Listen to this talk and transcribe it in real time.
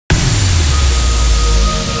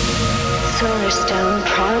Solarstone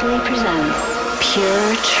proudly presents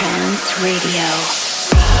Pure Trance Radio.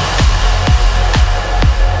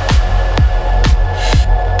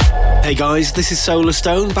 Hey guys, this is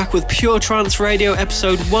Solarstone back with Pure Trance Radio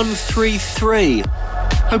episode 133.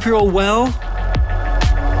 Hope you're all well.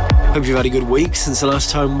 Hope you've had a good week since the last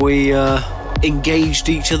time we engaged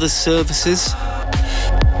each other's services.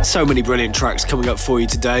 So many brilliant tracks coming up for you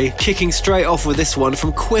today. Kicking straight off with this one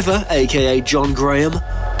from Quiver, aka John Graham.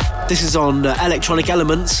 This is on Electronic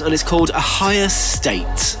Elements and it's called A Higher State.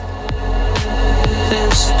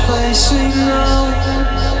 This place we know,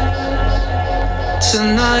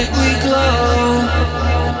 tonight we glow,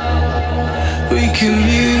 we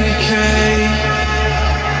communicate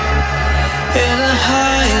in a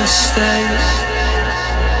higher state.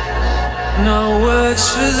 No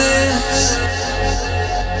words for this,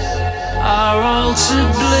 our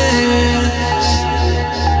altered bliss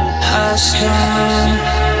has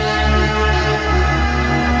come.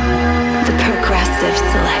 The Progressive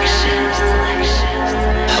Selection.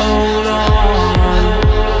 Hold on.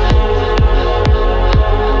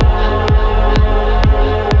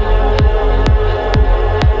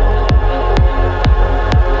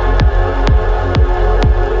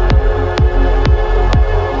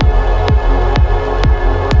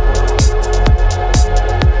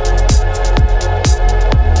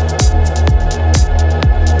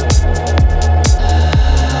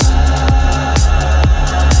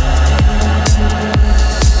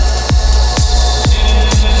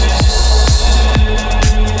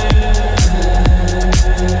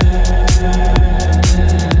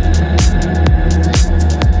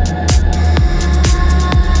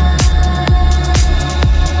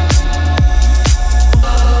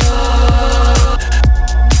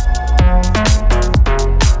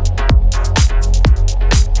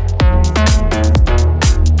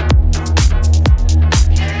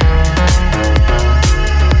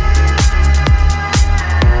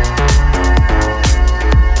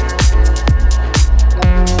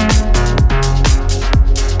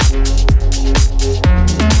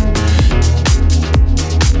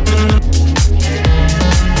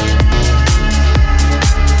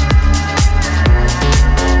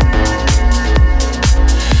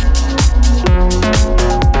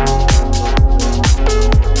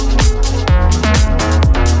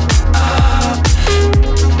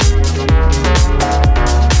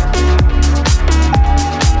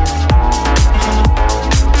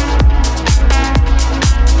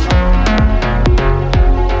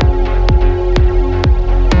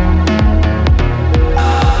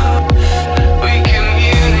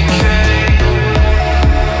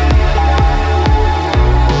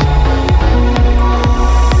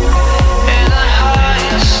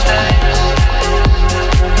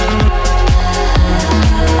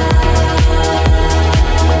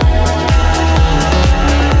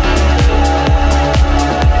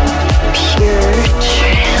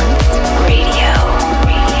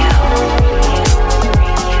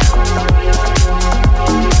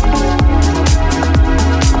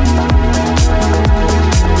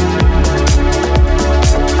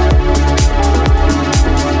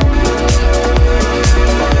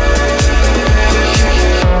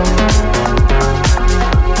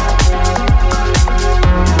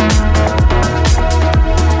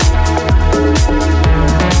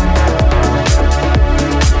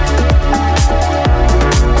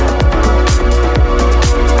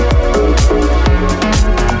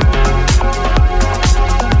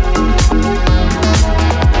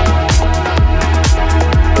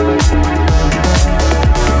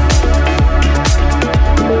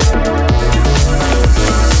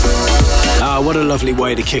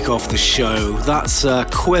 Way to kick off the show. That's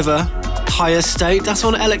Quiver, Higher State. That's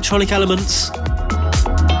on Electronic Elements.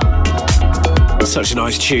 Such a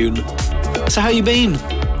nice tune. So how you been?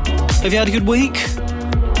 Have you had a good week?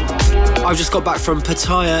 I've just got back from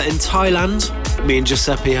Pattaya in Thailand. Me and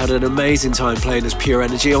Giuseppe had an amazing time playing as Pure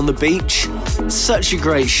Energy on the beach. Such a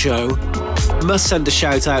great show. Must send a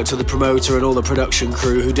shout out to the promoter and all the production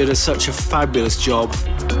crew who did such a fabulous job.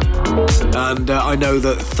 And I know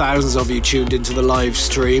that thousands of you tuned into the live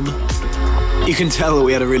stream. You can tell that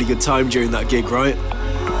we had a really good time during that gig, right?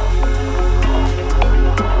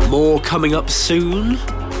 More coming up soon.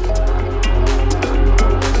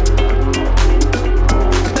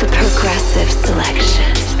 The Progressive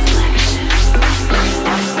Selection.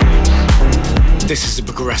 This is the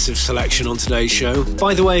Progressive Selection on today's show.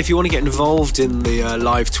 By the way, if you want to get involved in the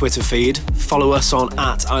live Twitter feed, follow us on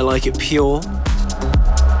 @ILikeItPure.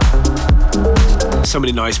 So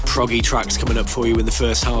many nice proggy tracks coming up for you in the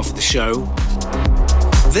first half of the show.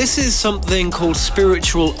 This is something called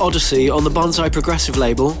Spiritual Odyssey on the Bonsai Progressive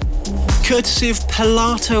label. courtesy of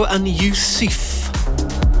Pelato and Yusif.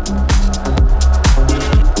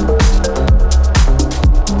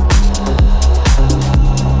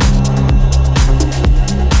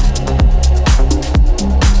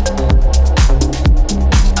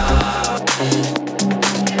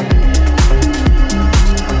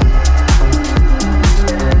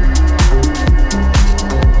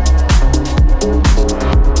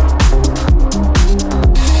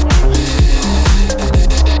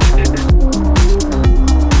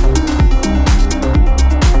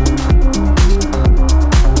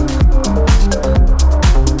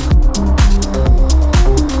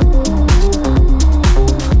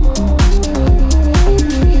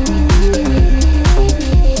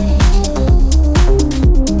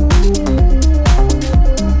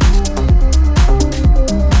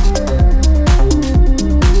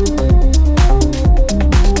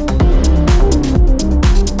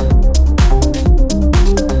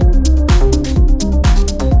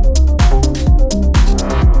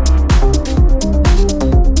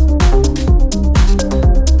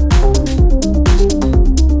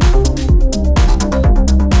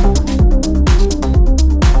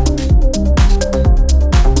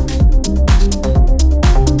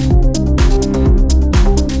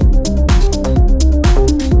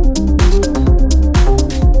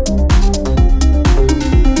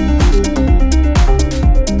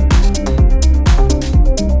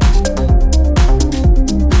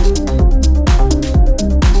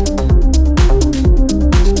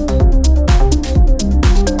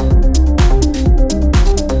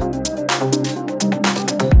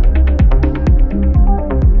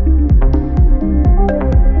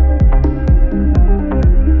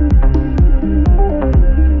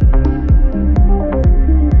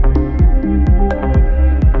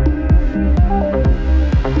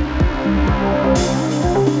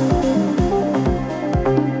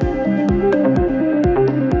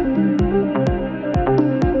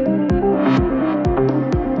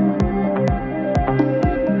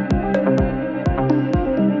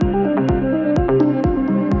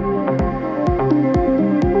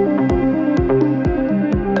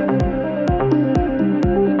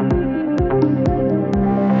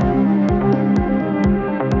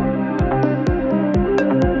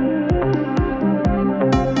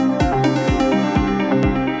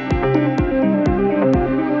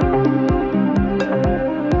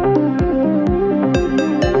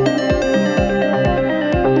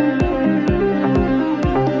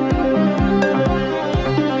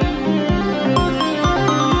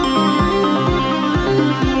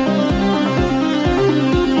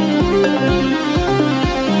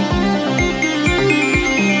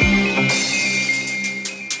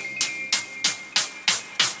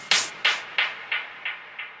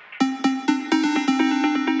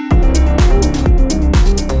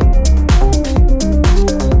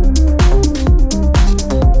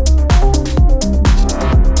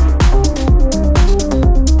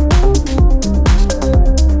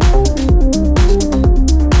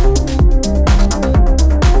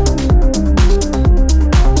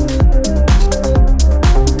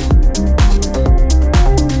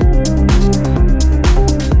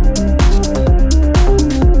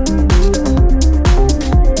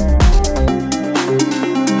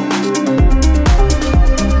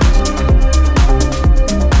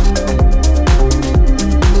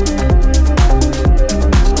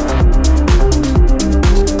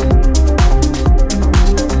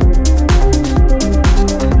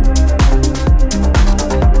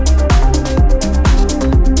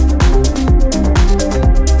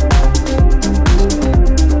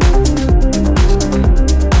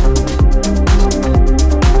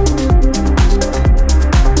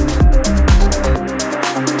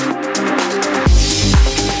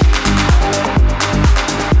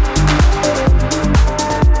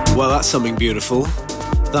 Something beautiful.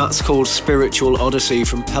 That's called Spiritual Odyssey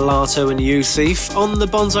from Pelato and Yusif on the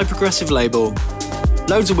Bonsai Progressive label.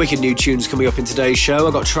 Loads of wicked new tunes coming up in today's show.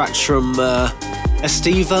 I got tracks from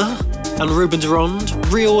Estiva and Ruben Durand,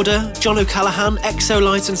 Reorder, John O'Callaghan,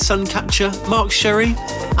 Exolite and Suncatcher, Mark Sherry,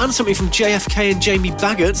 and something from JFK and Jamie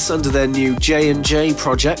Baggots under their new J&J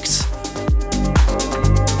project.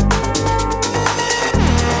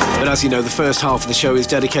 But as you know, the first half of the show is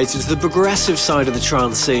dedicated to the progressive side of the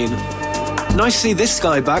trance scene. Nice to see this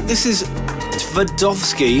guy back. This is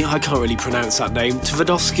Tverdovsky. I can't really pronounce that name.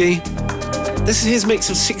 Tverdovsky. This is his mix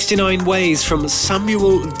of 69 Ways from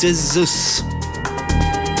Samuel de Zeus.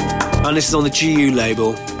 And this is on the GU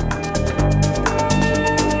label.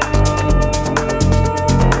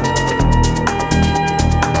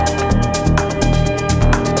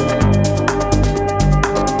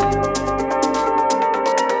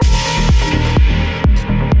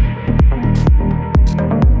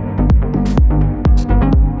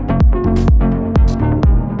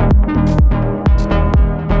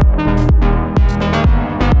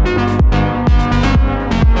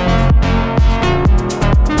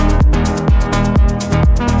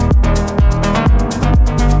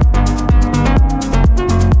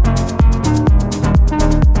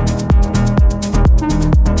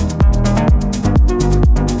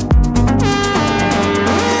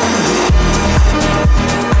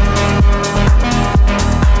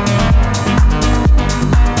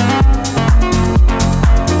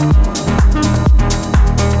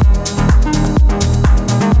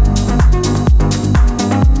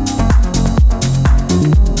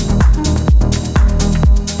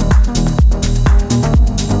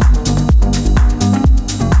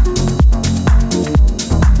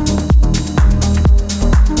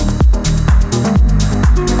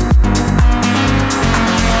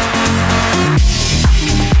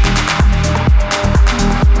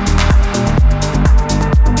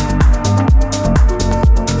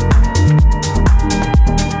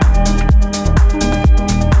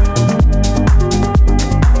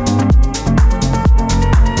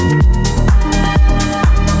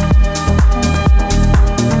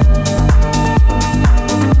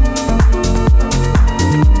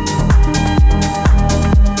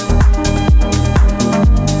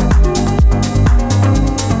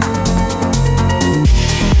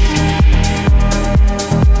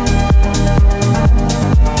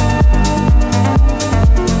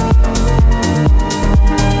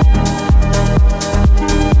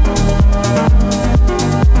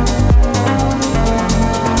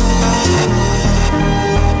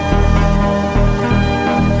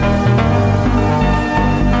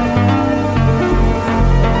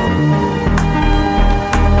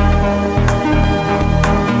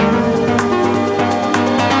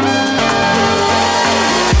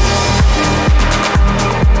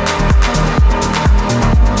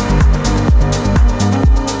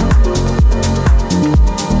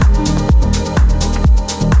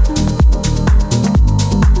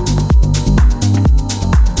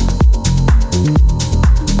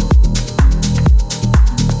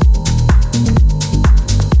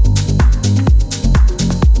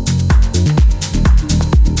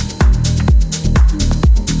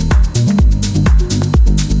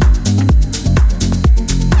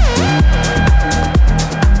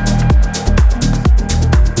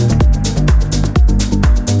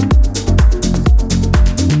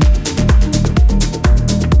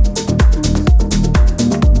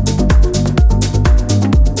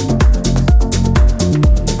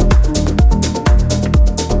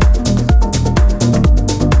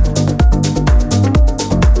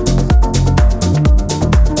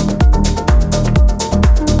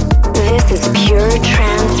 is Pure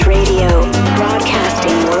Trance Radio,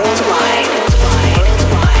 broadcasting worldwide.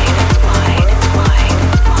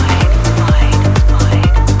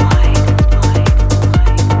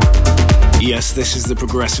 Yes, this is the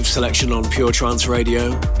Progressive Selection on Pure Trance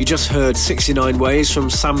Radio. You just heard 69 Ways from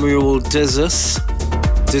Samuel DeZeus.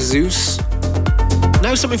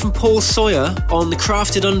 Now something from Paul Sawyer on the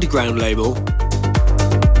Crafted Underground label.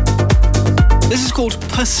 This is called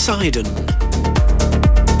Poseidon.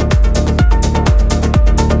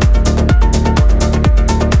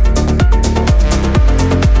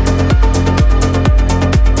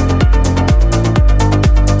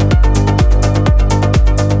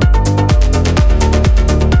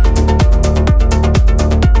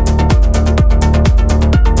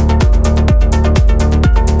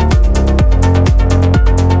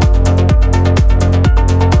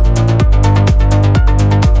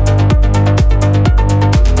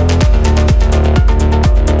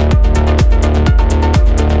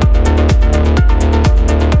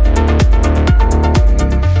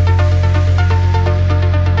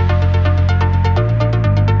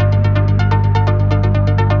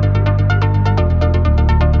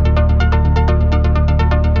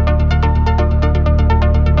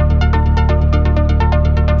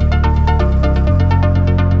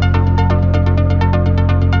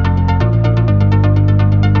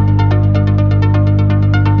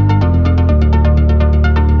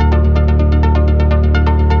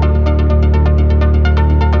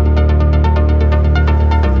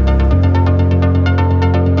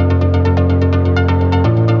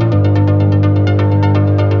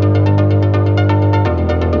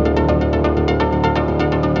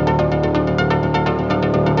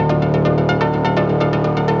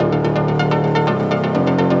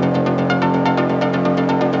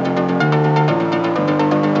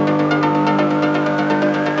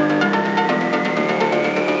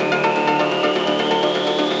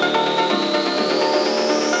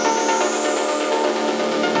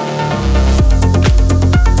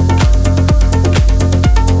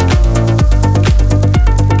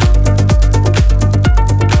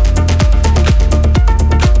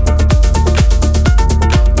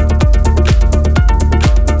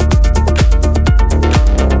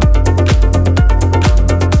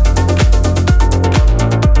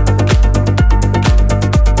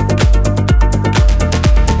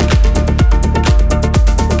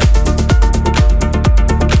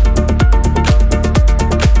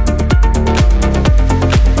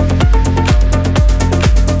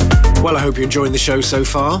 Hope you're enjoying the show so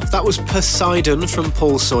far. That was Poseidon from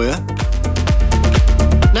Paul Sawyer.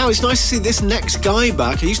 Now it's nice to see this next guy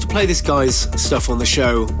back. I used to play this guy's stuff on the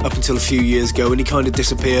show up until a few years ago and he kind of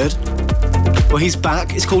disappeared. Well, he's back.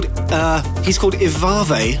 He's called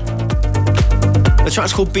Ivave. The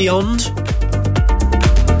track's called Beyond.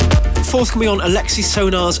 Forthcoming on Alexi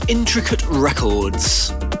Sonar's Intricate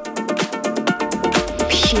Records.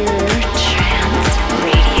 Pure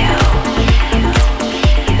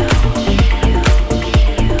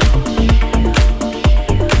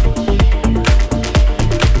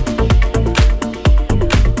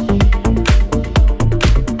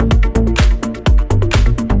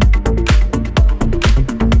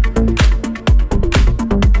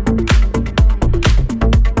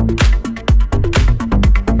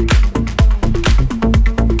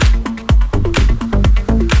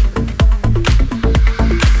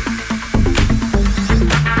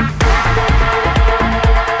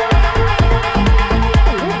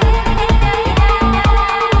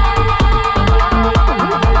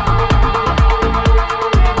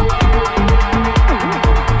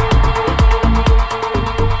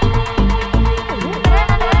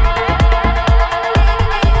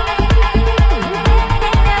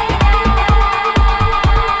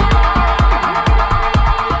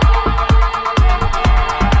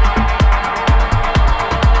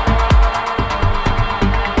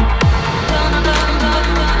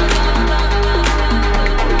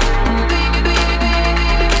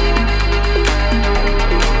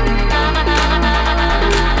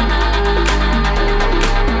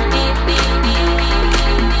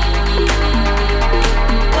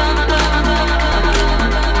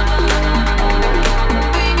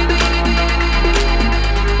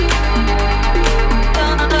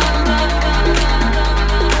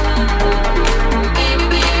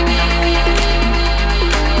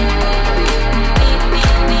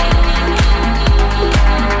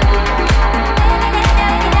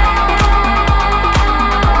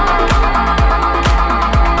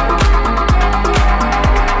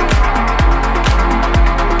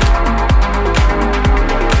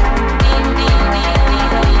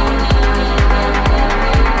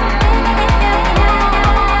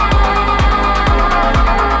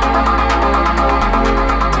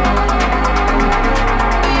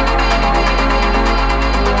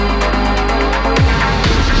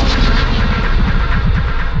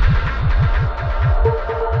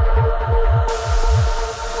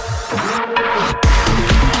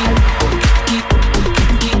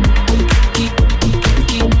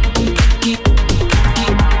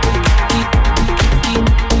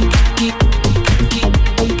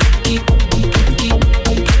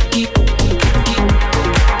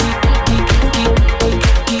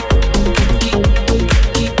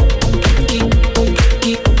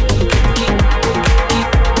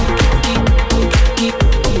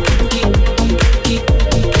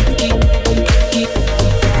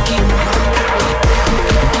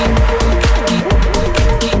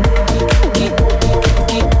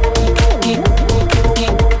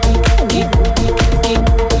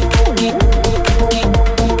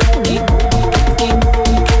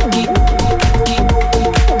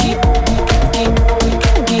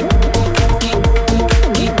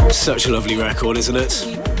Such a lovely record, isn't it?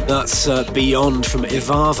 That's Beyond from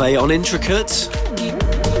Ivave on Intricate.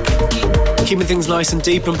 Keeping things nice and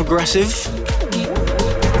deep and progressive.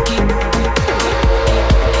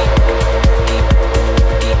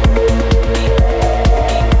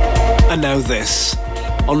 And now this.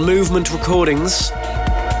 On Movement Recordings,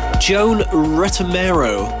 Joan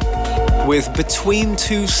Retamero with Between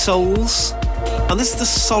Two Souls. And this is the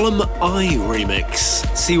Solemn Eye remix.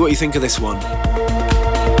 See what you think of this one.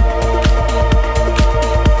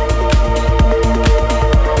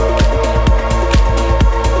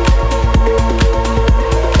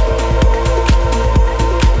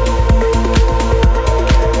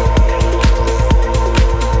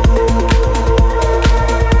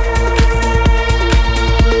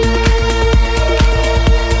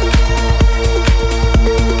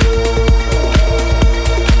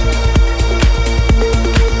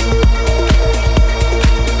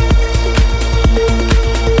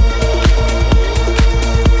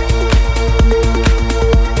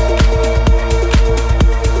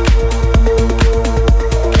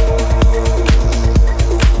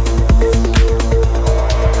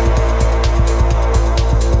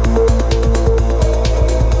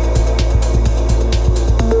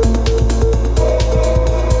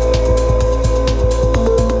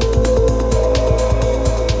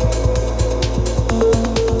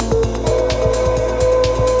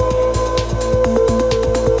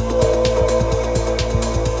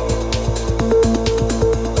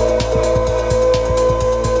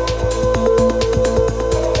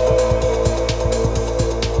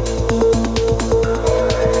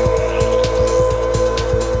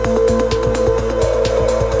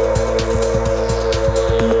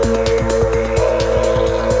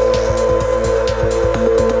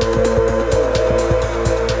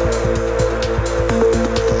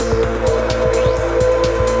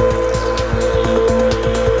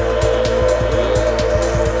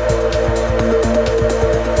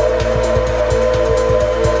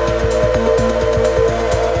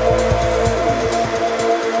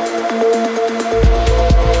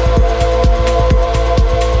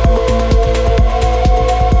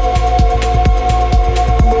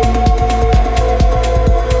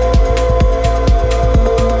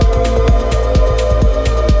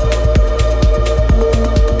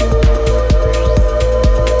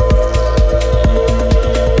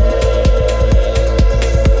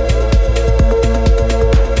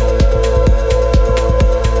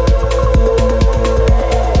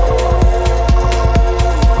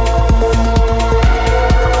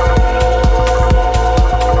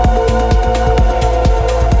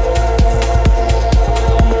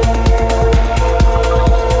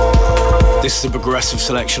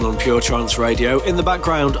 Selection on Pure Trance Radio. In the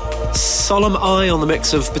background, Solemn Eye on the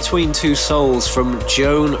mix of Between Two Souls from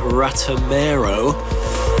Joan Retamero,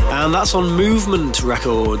 and that's on Movement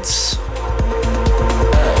Records.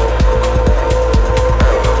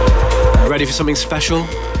 Ready for something special?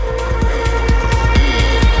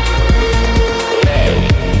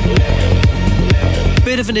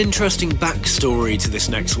 Bit of an interesting backstory to this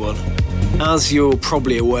next one. As you're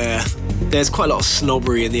probably aware, there's quite a lot of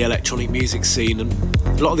snobbery in the electronic music scene, and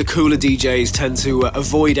a lot of the cooler DJs tend to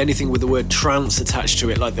avoid anything with the word trance attached to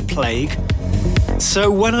it, like the plague.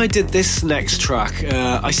 So when I did this next track,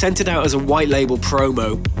 I sent it out as a white label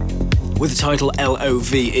promo with the title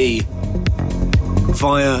LOVE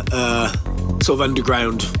via a sort of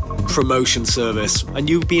underground promotion service, and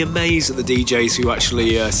you'd be amazed at the DJs who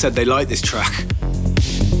actually said they liked this track.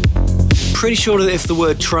 Pretty sure that if the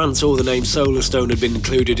word trance or the name Solarstone had been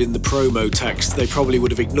included in the promo text, they probably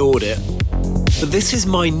would have ignored it. But this is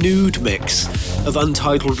my nude mix of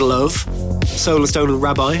Untitled Love, Solarstone and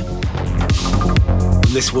Rabbi. And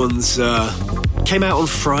this one's came out on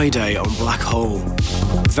Friday on Black Hole.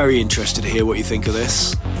 Very interested to hear what you think of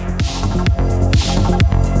this.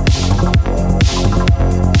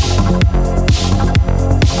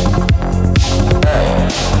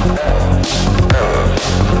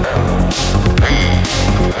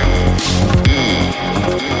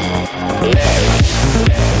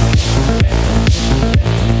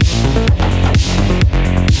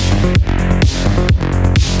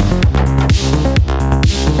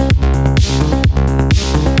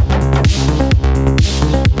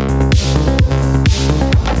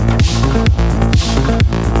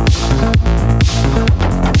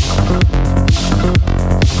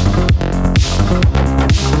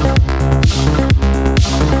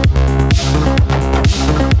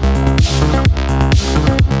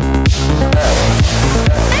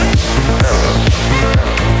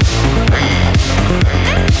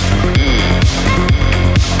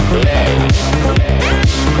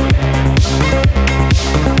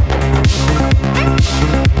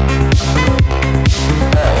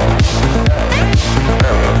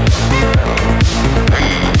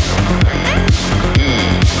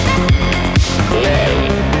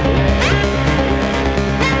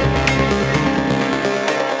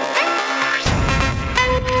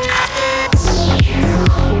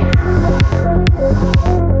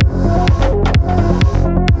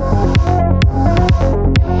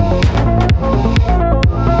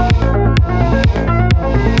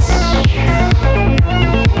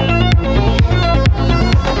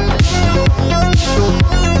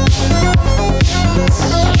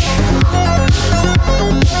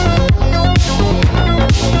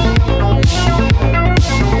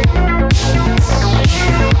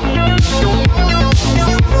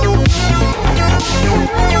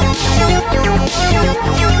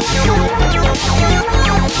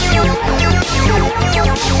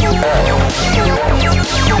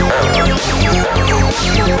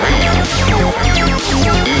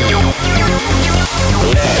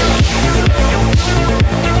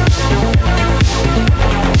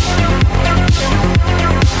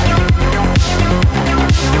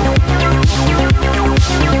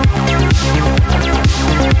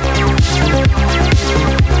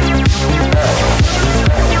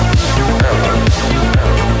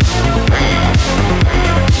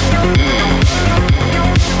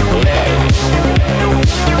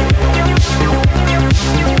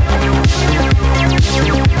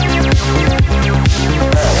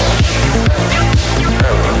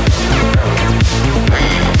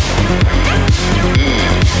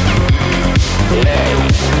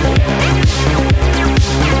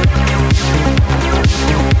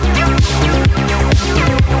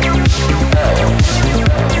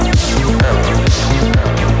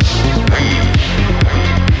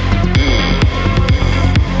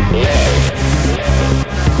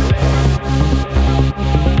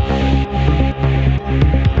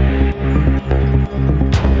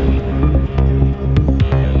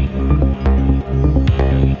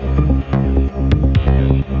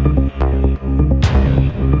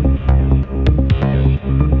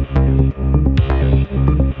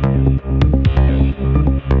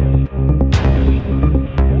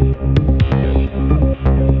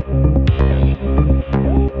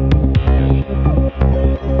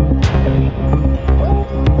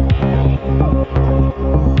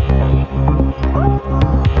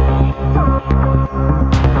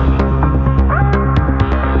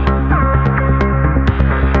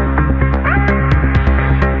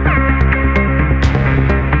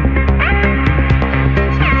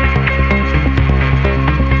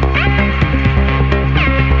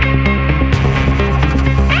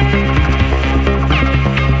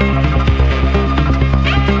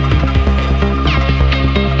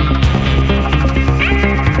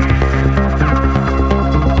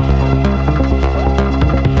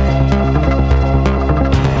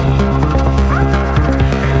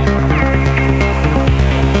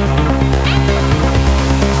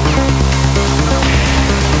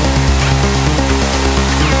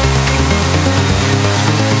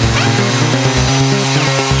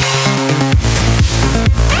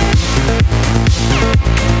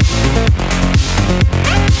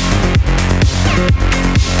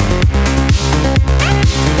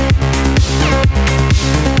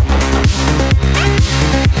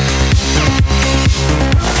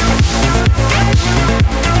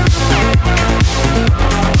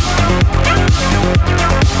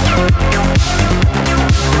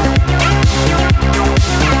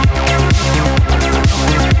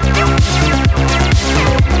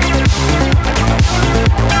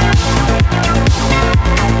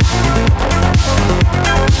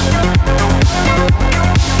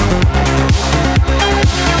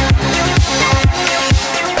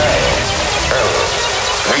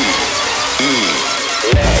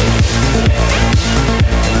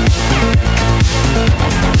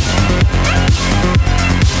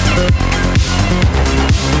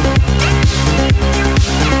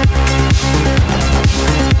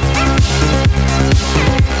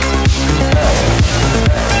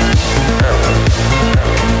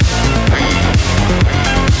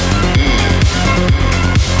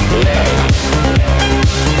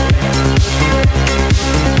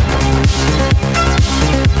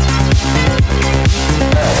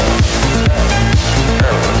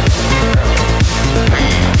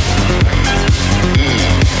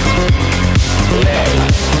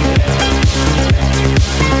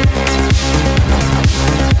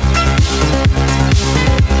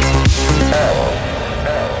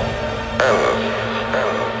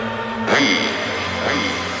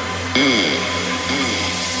 We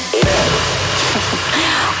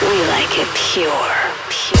like it pure.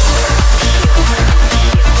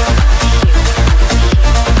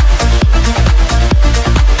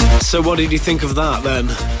 So what did you think of that then?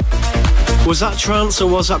 Was that trance or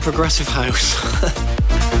was that progressive house?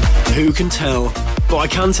 Who can tell? What I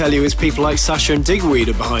can tell you is people like Sasha and Digweed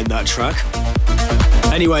are behind that track.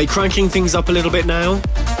 Anyway, cranking things up a little bit now.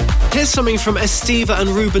 Here's something from Estiva and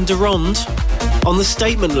Ruben de Ronde on the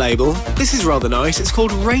Statement label. This is rather nice. It's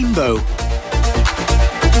called Rainbow.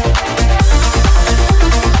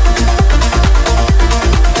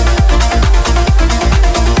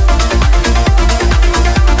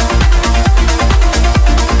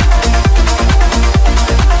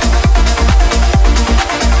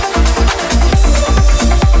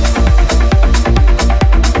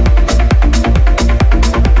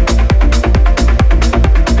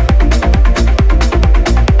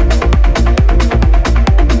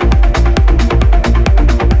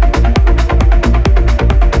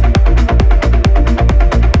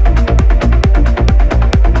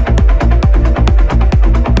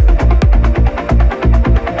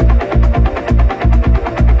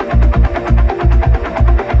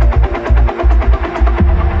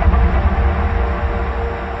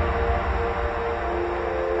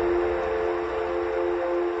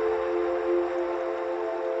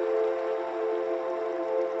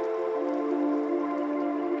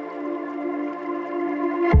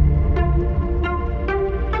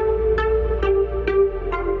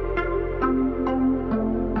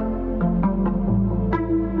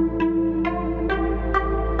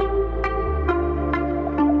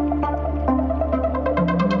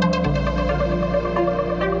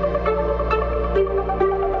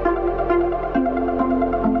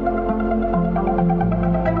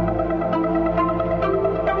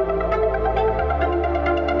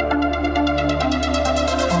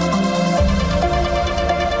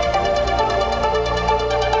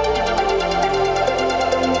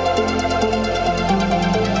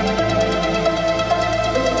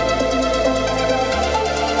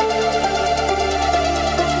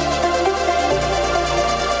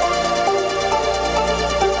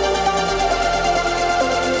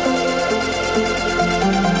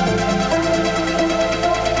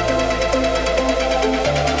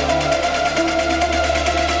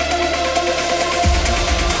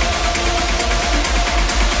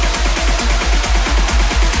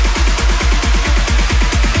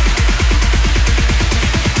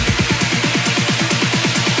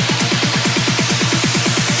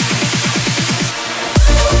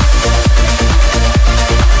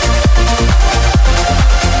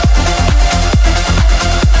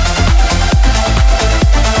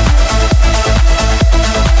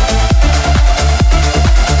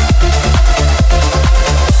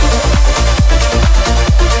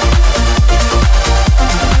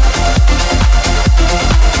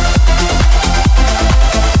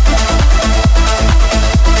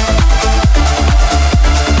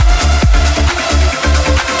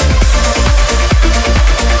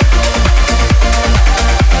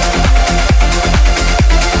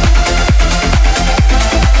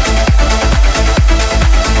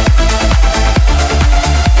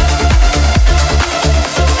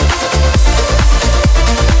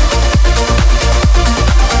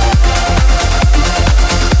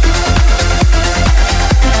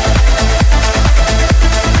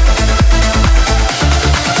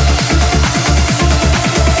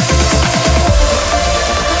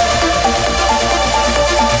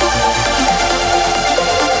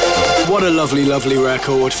 What a lovely, lovely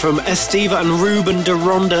record from Estiva and Ruben de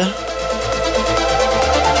Ronde.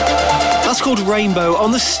 That's called Rainbow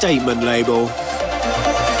on the Statement label.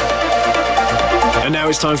 And now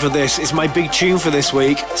it's time for this. It's my big tune for this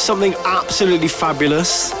week. Something absolutely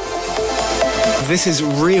fabulous. This is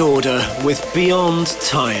Reorder with Beyond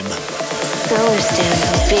Time.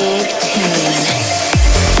 Solarstone's big tune.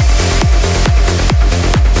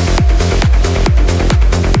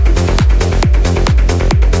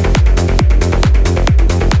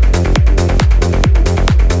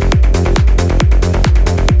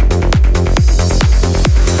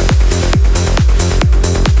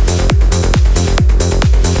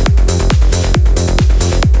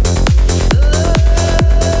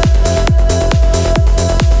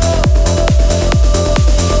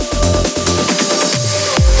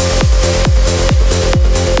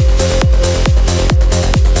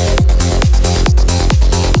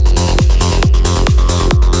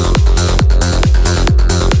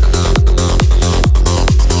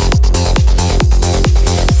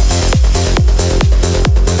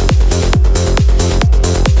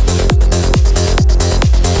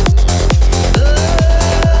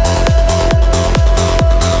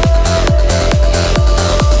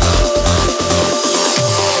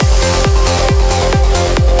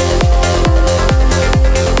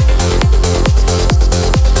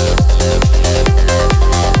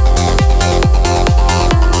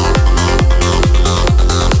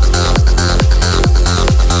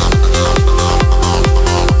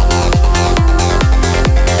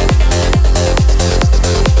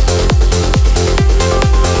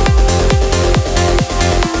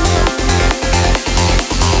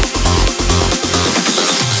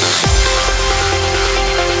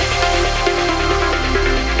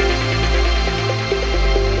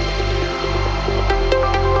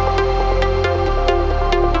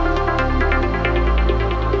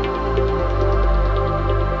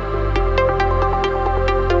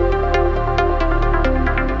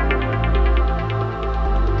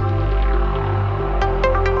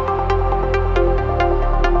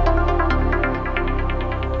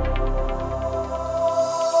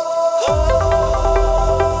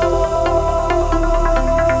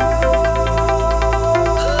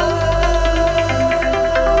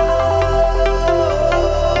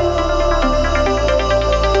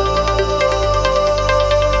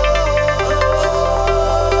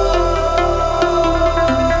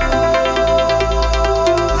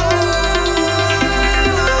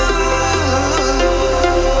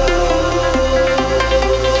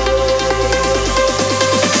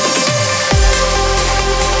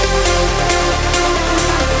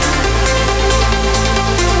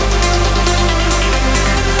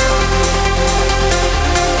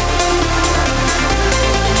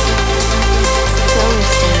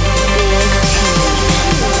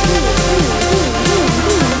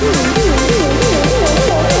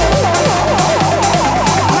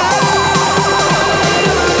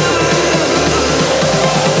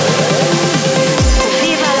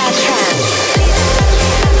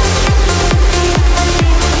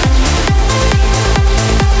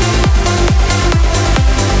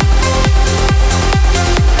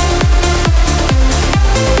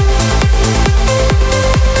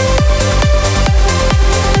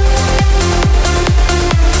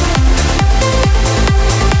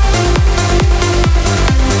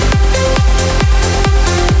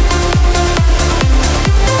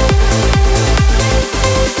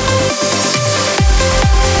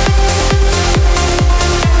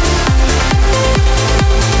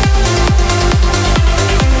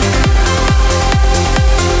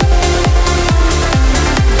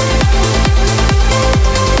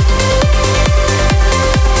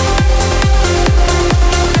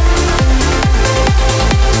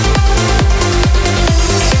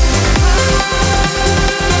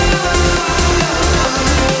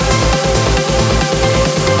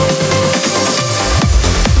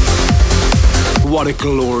 a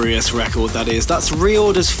glorious record that is. That's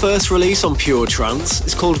Reorder's first release on Pure Trance.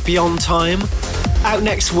 It's called Beyond Time. Out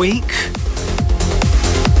next week.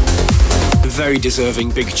 Very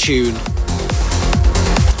deserving big tune.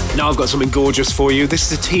 Now I've got something gorgeous for you.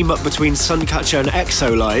 This is a team up between Suncatcher and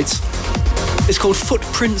Exolite. It's called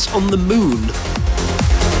Footprints on the Moon.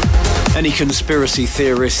 Any conspiracy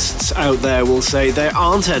theorists out there will say there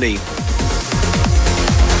aren't any.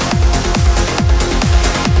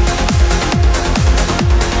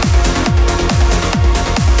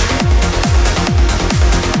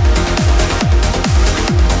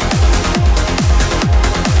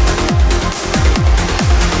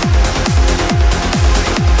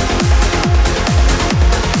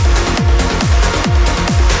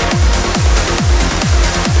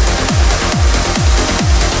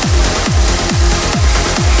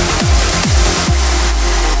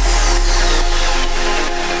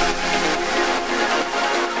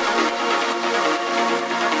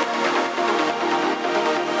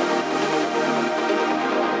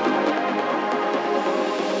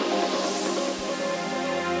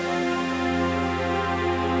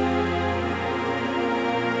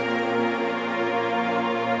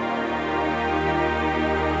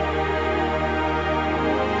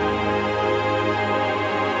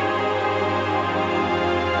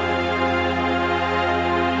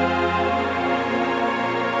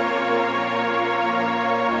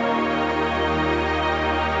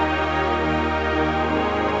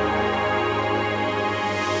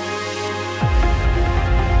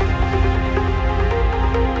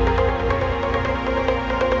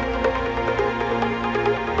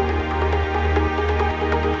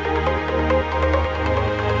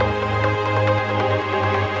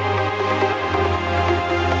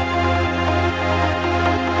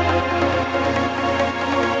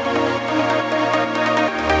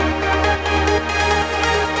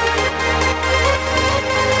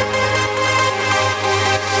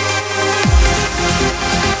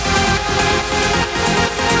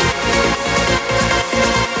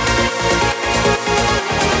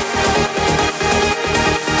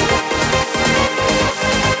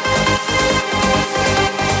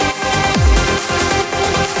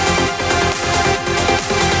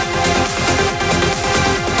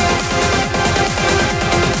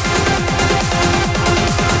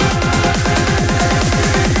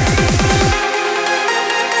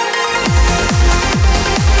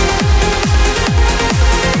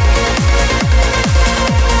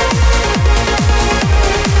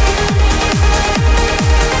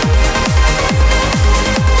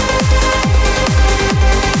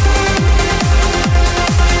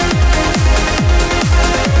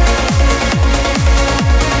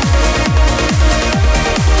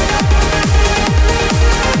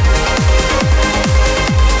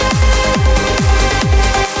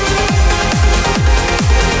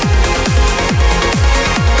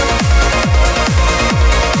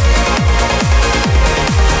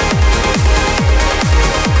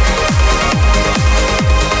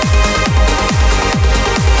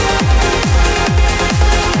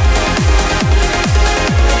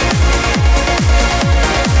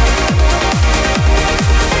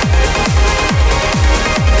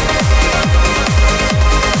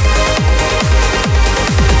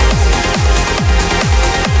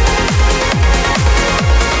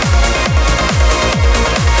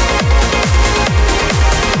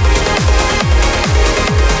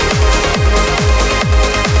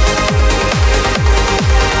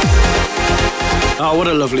 Oh, what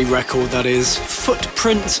a lovely record that is.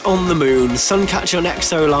 Footprints on the Moon, Suncatcher and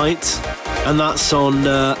Exolite, and that's on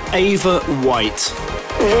Ava White.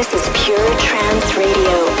 This is Pure Trance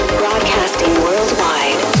Radio, broadcasting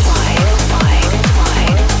worldwide.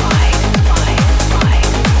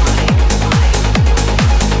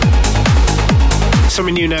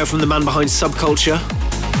 Something new now from the man behind Subculture.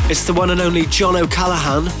 It's the one and only John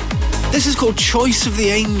O'Callaghan. This is called Choice of the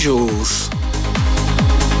Angels.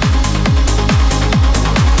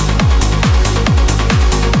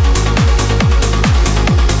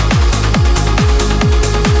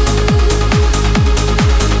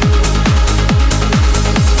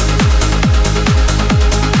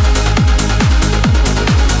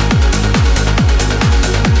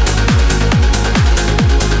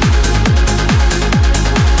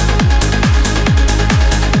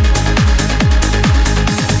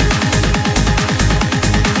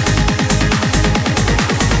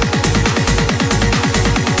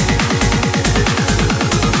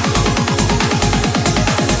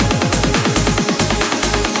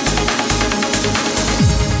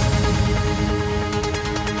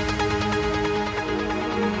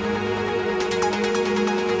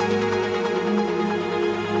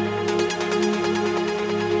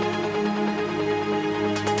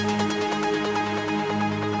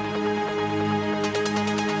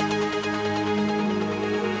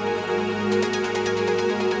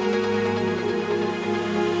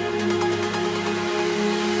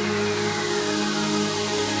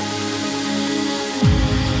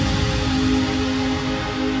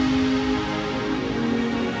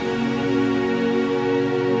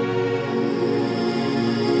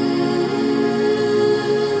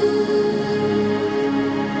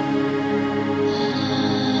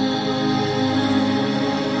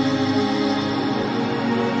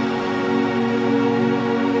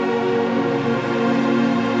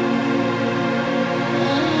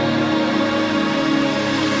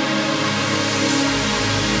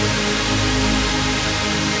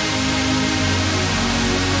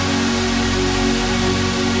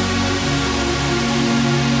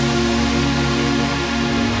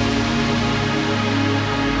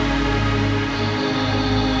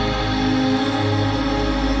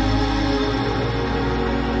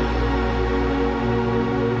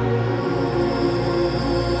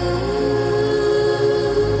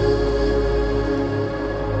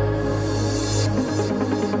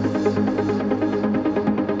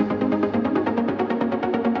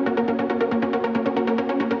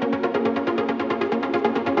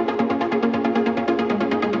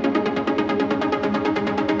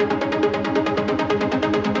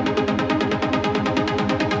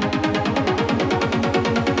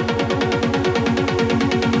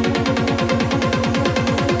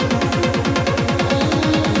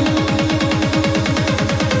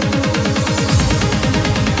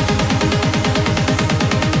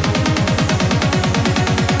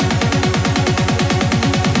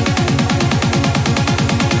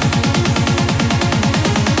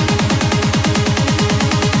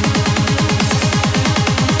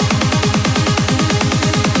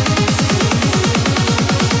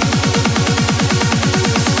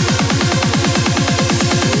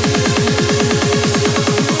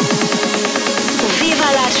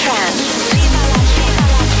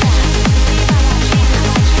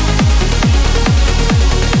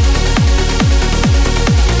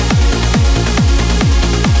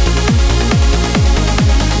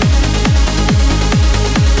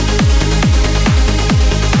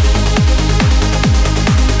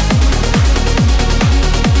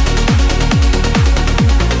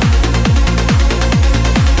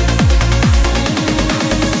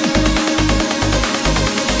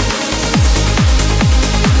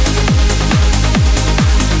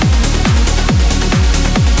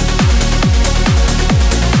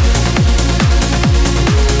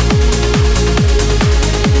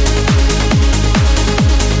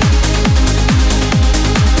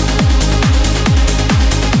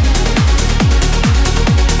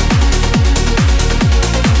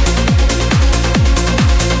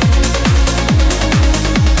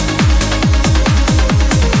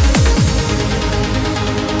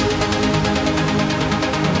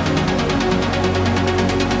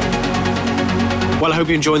 hope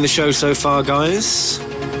you're enjoying the show so far, guys.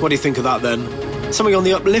 What do you think of that then? Something on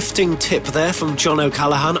the uplifting tip there from John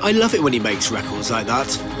O'Callaghan. I love it when he makes records like that.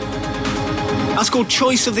 That's called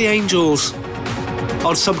Choice of the Angels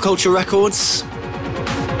on Subculture Records.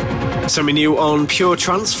 Something new on Pure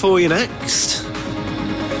Trance for you next.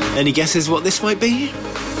 Any guesses what this might be?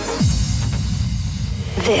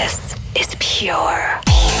 This is Pure.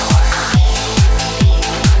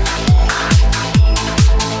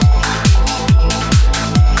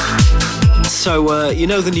 So, you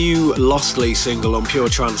know the new Lostly single on Pure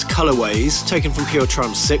Trance, Colorways, taken from Pure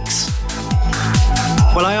Trance 6?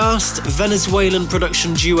 Well, I asked Venezuelan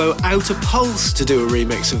production duo Outer Pulse to do a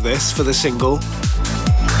remix of this for the single.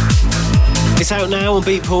 It's out now on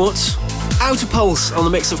Beatport. Outer Pulse on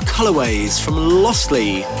the mix of Colorways from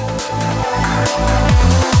Lostly.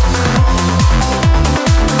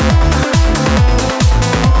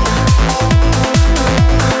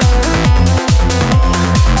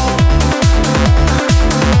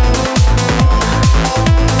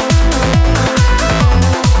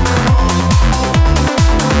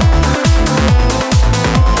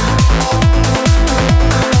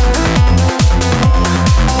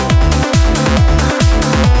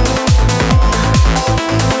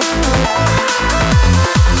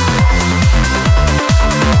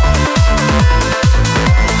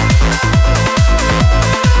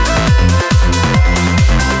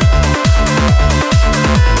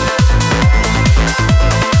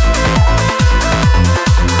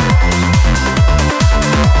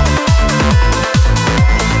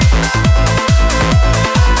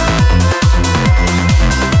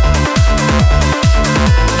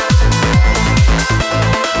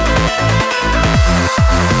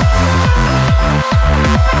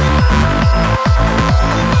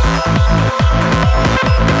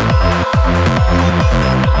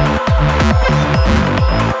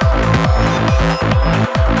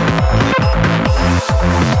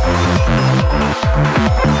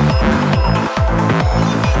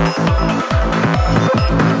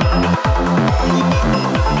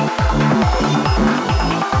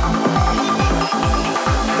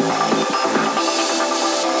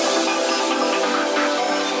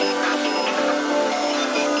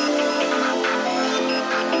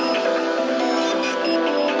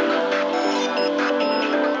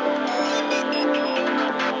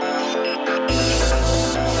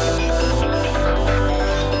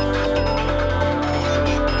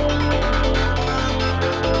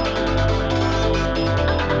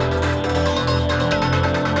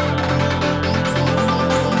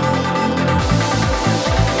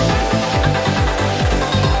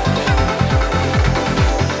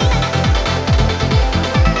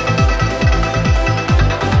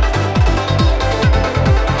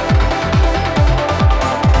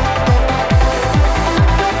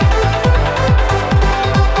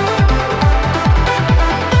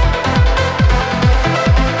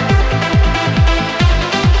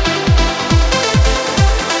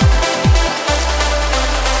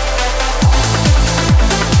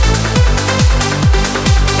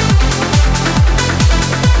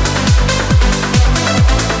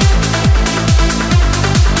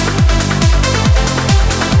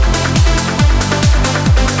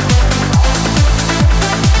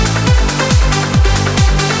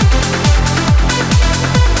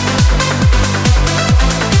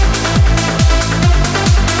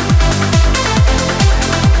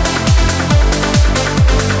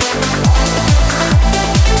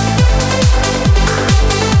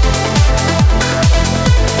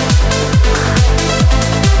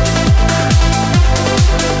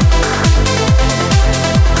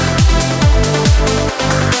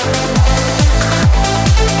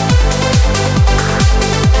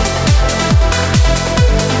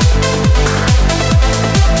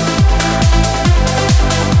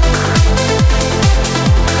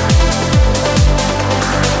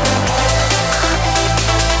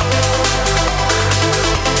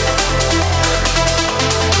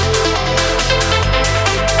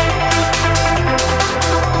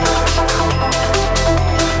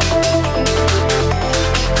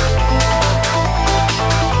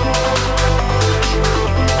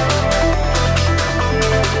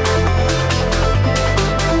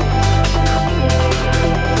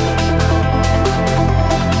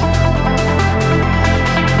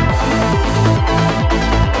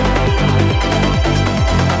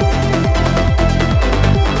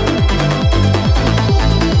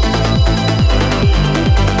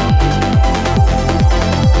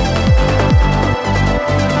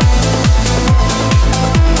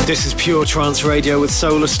 This is Pure Trance Radio with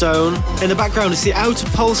Solarstone. In the background is the Outer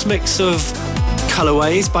Pulse mix of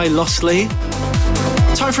Colorways by Lostly.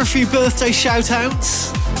 Time for a few birthday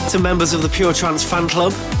shout-outs to members of the Pure Trance fan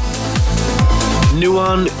club.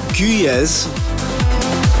 Nuan Guyez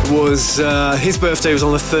was, his birthday was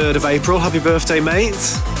on the 3rd of April. Happy birthday,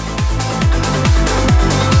 mate.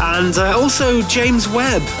 And also James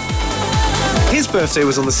Webb. His birthday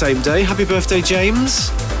was on the same day. Happy birthday,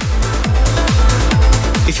 James.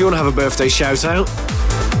 If you want to have a birthday shout-out,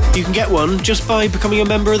 you can get one just by becoming a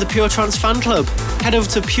member of the Pure Trance fan club. Head over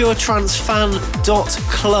to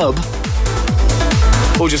puretrancefan.club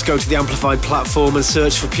or just go to the Amplified platform and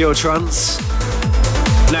search for Pure Trance.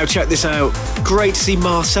 Now check this out. Great to see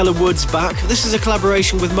Marcella Woods back. This is a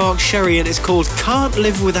collaboration with Mark Sherry and it's called Can't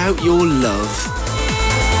Live Without Your Love.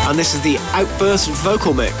 And this is the Outburst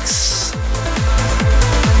vocal mix.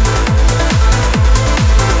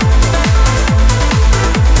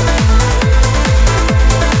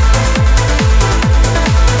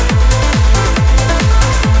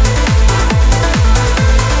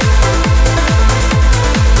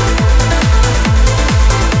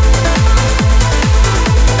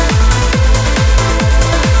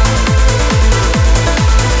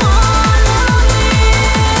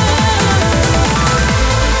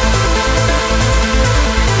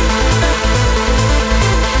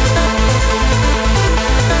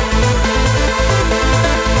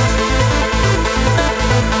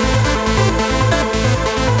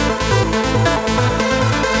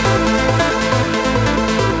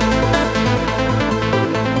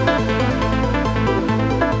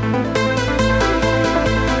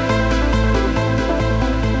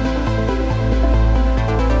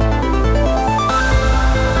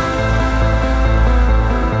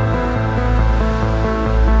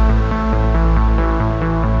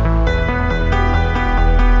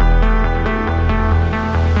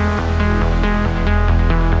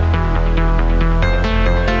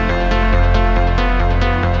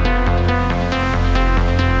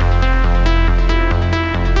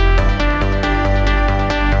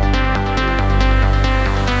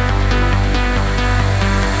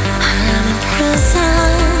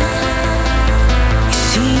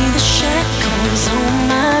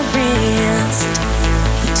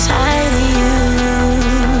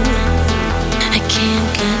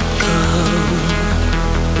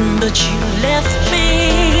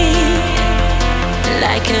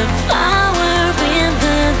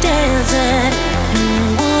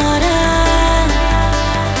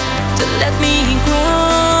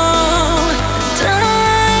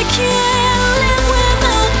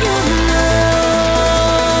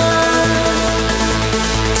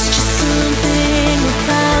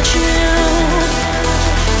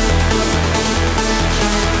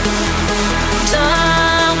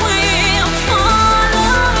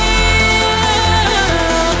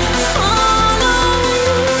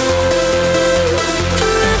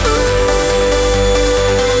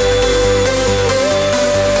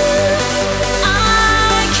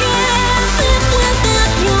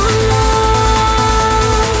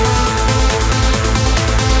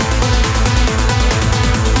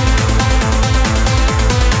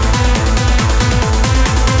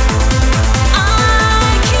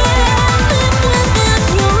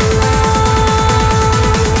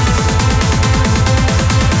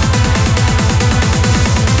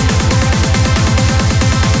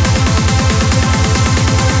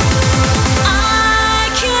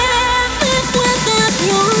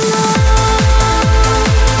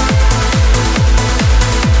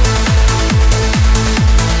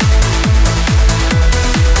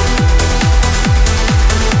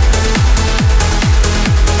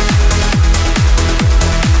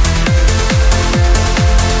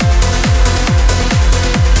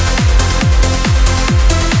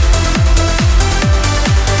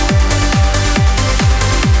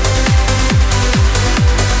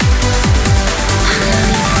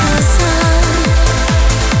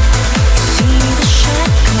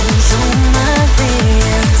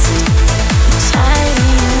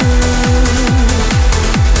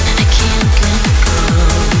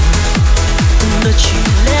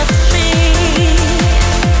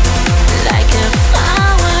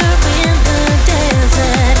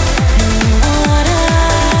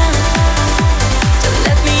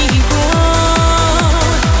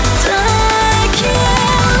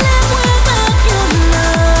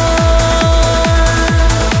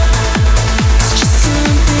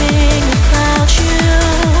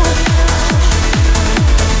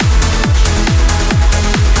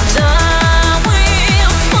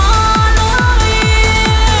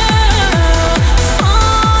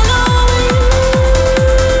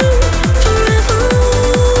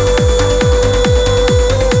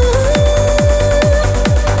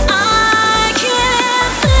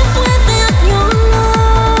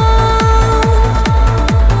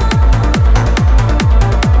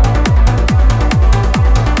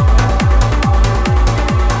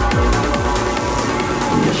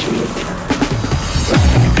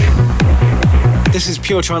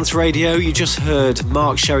 Pure Trance Radio. You just heard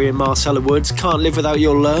Mark Sherry and Marcella Woods, Can't Live Without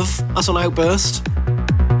Your Love. That's on Outburst.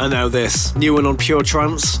 And now this, new one on Pure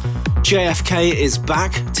Trance. JFK is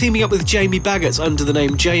back, teaming up with Jamie Baggot under the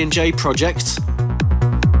name J&J Project.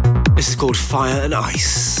 This is called Fire and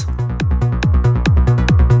Ice.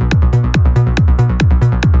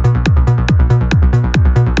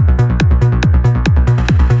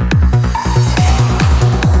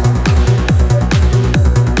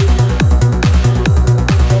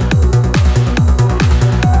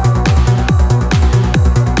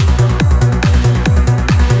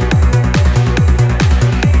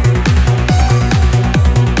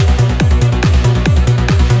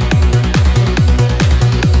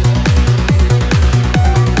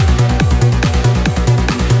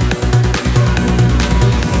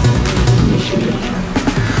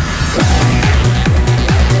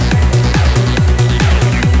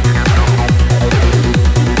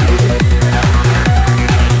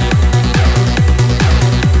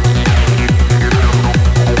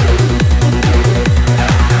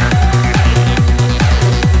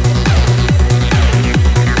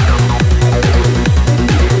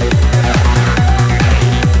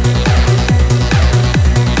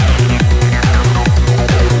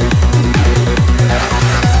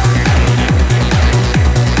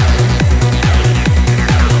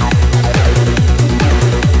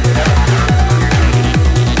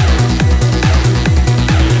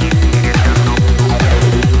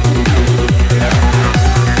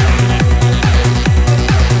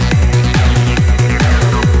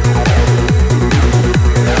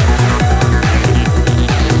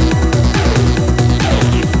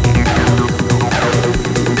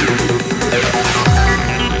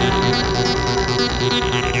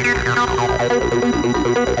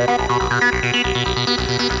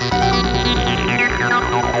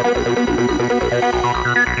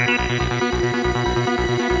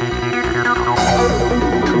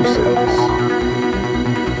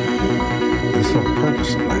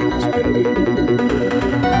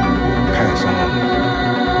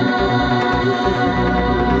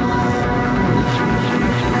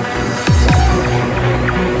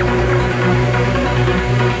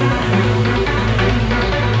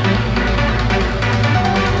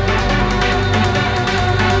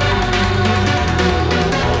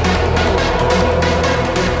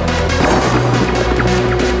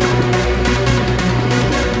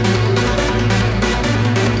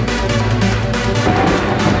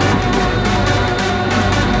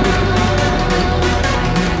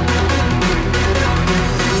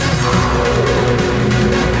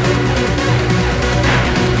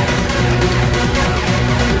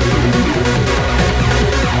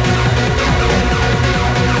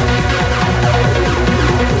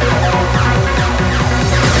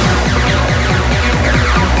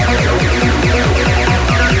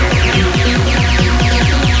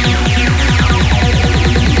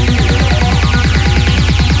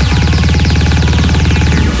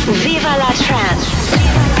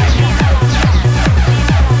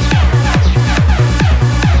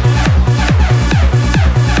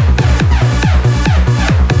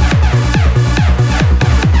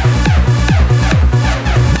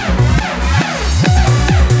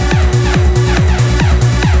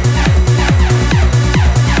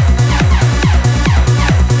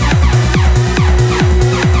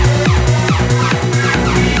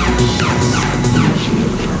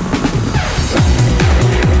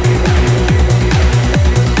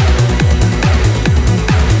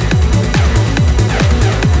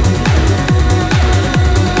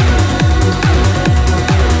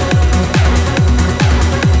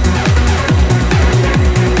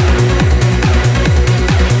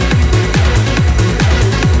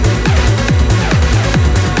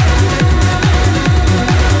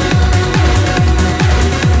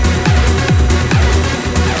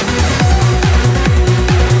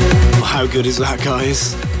 Good is that,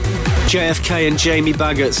 guys? JFK and Jamie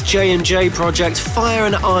Baggott's J&J Project, Fire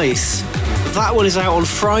and Ice. That one is out on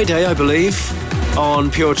Friday, I believe, on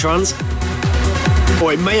Pure Trance.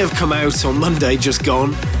 Or it may have come out on Monday, just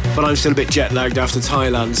gone, but I'm still a bit jet-lagged after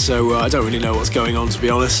Thailand, so I don't really know what's going on, to be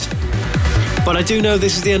honest. But I do know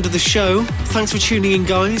this is the end of the show. Thanks for tuning in,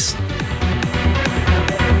 guys.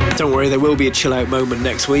 Don't worry, there will be a chill-out moment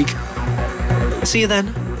next week. See you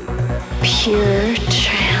then. Pure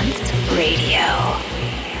Trance Radio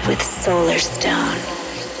with Solarstone.